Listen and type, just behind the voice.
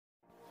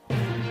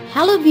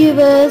Hello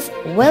viewers,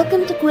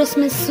 welcome to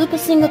Christmas Super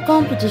Singer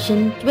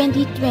Competition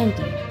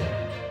 2020.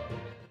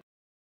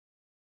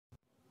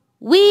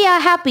 We are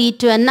happy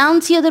to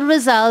announce you the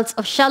results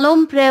of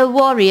Shalom Prayer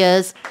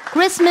Warriors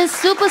Christmas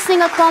Super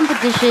Singer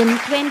Competition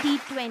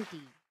 2020.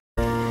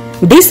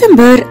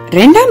 December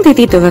 2ஆம்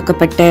தேதி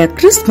துவக்கப்பட்ட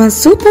Christmas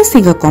super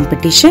singer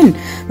competition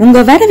உங்க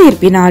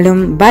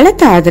வரவேற்பினாலும்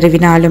பலத்த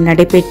ஆதரவினாலும்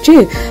நடைபெற்று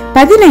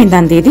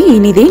 15ஆம் தேதி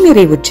இனிதே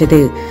நிறைவுற்றது.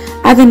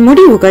 அதன்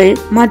முடிவுகள்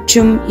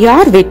மற்றும்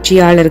யார்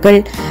வெற்றியாளர்கள்,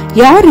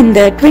 யார் இந்த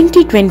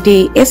 2020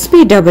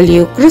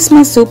 SPW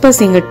கிறிஸ்துமஸ் சூப்பர்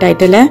சிங்கர்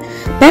டைட்டிலை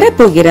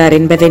பெறப்போகிறார்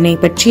என்பதனை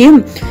பற்றியும்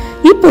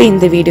இப்போ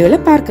இந்த வீடியோல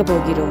பார்க்க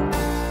போகிறோம்.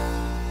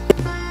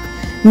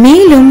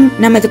 மேலும்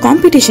நமது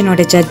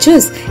காம்படிஷனோட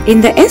ஜட்ஜஸ்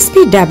இந்த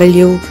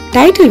SPW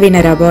டைட்டில்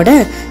வினர் அவார்ட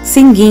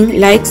சிங்கிங்,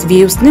 லைக்ஸ்,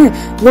 வியூஸ்னு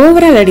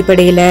ஓவரால்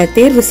அடிப்படையில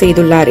தேர்வு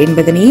செய்துள்ளார்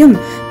என்பதனையும்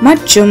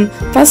மற்றும்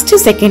first,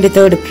 second,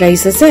 third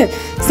prices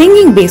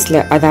singing பேஸ்ல,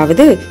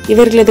 அதாவது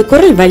இவர்களது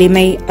குரல்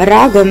வலிமை,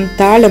 ராகம்,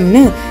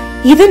 தாளம்னு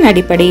இதன்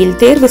அடிப்படையில்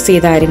தேர்வு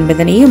செய்தார்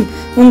என்பதனையும்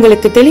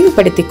உங்களுக்கு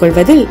தெளிவுபடுத்திக்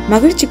கொள்வதில்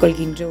மகிழ்ச்சி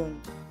கொள்கின்றோம்.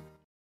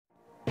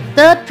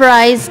 Third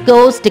prize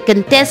goes to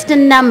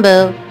contestant number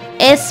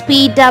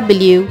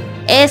SPW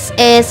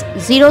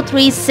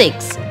SS036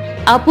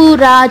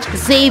 Apuraj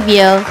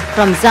Xavier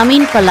from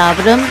Zamin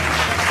Palavaram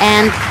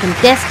and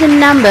contestant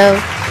number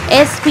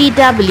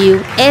SPW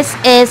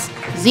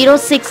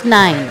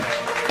SS069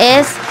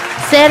 S.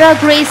 Sarah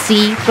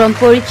Gracie from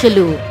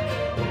Porichallur.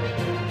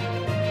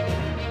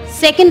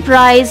 Second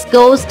prize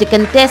goes to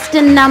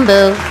contestant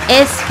number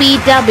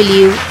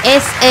SPW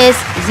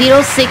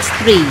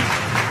SS063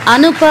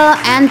 Anupa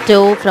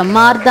Anto from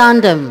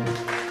Mardandam.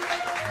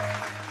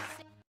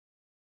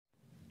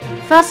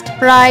 First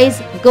prize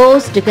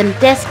goes to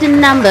contestant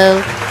number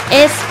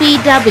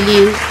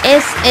SPW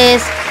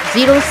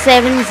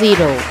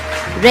SS070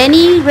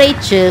 Rennie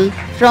Rachel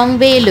from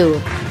Vellore.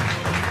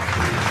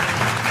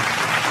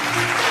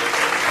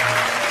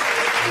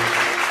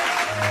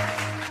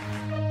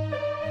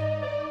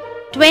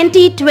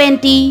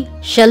 "2020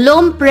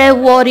 Shalom Prayer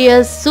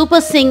Warriors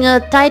Super Singer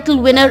Title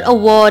Winner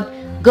Award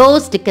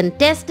goes to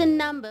contestant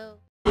number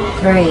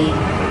 3,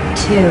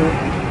 2,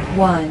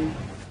 1.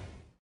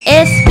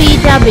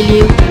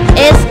 SPW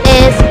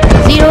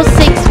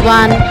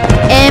SS061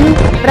 M.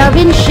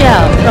 Pravinsha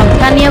from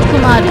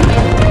Kanyakumari.